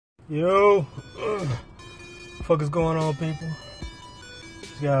Yo, fuck is going on, people?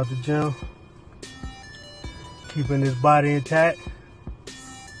 Just got out the gym, keeping this body intact.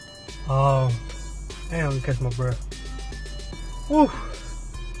 Damn, let me catch my breath. Woo.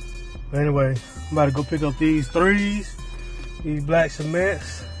 But anyway, I'm about to go pick up these threes, these black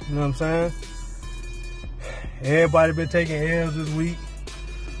cements. You know what I'm saying? Everybody been taking L's this week.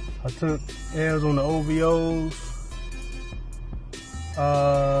 I took L's on the OVOs.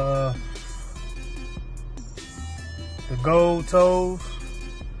 The gold toes,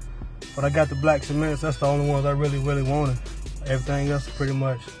 but I got the black cements. That's the only ones I really wanted. Everything else is pretty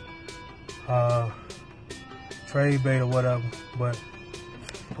much trade bait or whatever. But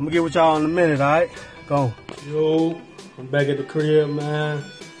I'm gonna get with y'all in a minute. All right, go. Yo, I'm back at the crib, man.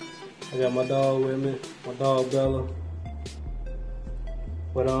 I got my dog with me, my dog Bella.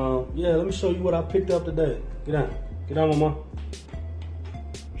 But yeah, let me show you what I picked up today. Get down, mama.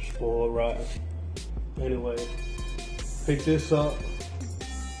 Spoiled rotten. Anyway, pick this up.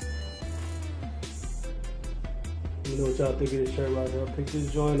 You know what y'all think of this shirt right here. Pick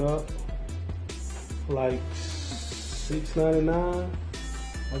this joint up for like $6.99.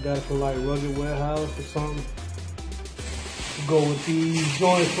 I got it from like Rugged Warehouse or something. Go with these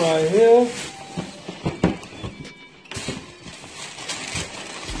joints right here.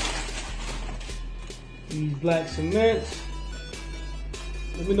 These black cements.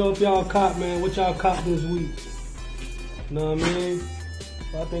 Let me know if y'all caught, man. What y'all caught this week? You know what I mean?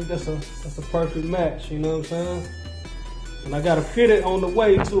 I think that's a perfect match. You know what I'm saying? And I got a fitted on the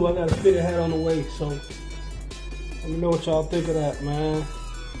way too. I got a fitted hat on the way. So let me know what y'all think of that, man.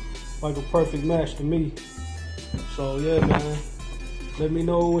 Like a perfect match to me. So yeah, man. Let me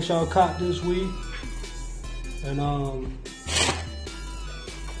know what y'all caught this week. And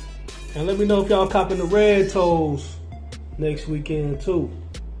let me know if y'all copping the red toes next weekend too.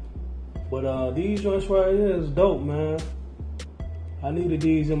 But these joints right here is dope, man. I needed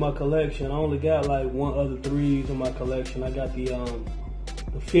these in my collection. I only got like one other threes in my collection. I got the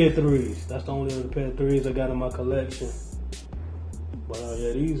fit threes. That's the only other pair of threes I got in my collection. But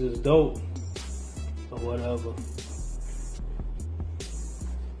yeah, these is dope or whatever.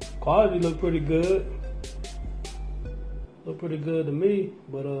 Quality look pretty good. Look pretty good to me.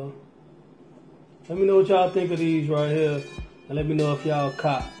 But let me know what y'all think of these right here, and let me know if y'all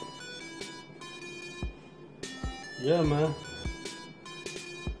caught. Yeah, man.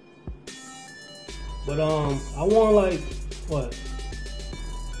 But I want like what?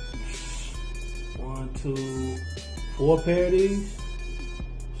 1, 2, 4 pair of these.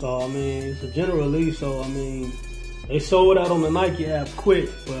 So I mean, it's a general release. So I mean, they sold out on the Nike app quick,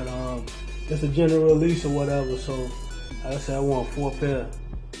 but it's a general release or whatever. So like I said, I want 4 pair.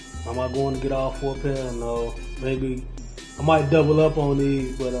 Am I going to get all 4 pair? No. Maybe I might double up on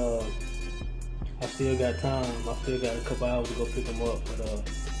these, but I still got time. I still got a couple hours to go pick them up. But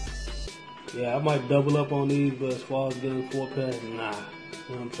yeah, I might double up on these, but as far as getting 4 pair, nah. You know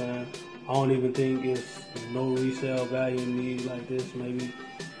what I'm saying? I don't even think it's no resale value in these like this. Maybe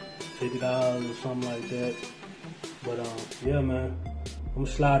 $50 or something like that. But yeah, man. I'm gonna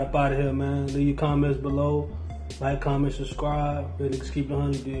slide up out of here, man. Leave your comments below. Like, comment, subscribe. Ready to keep the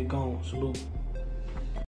 100 gone. Salute.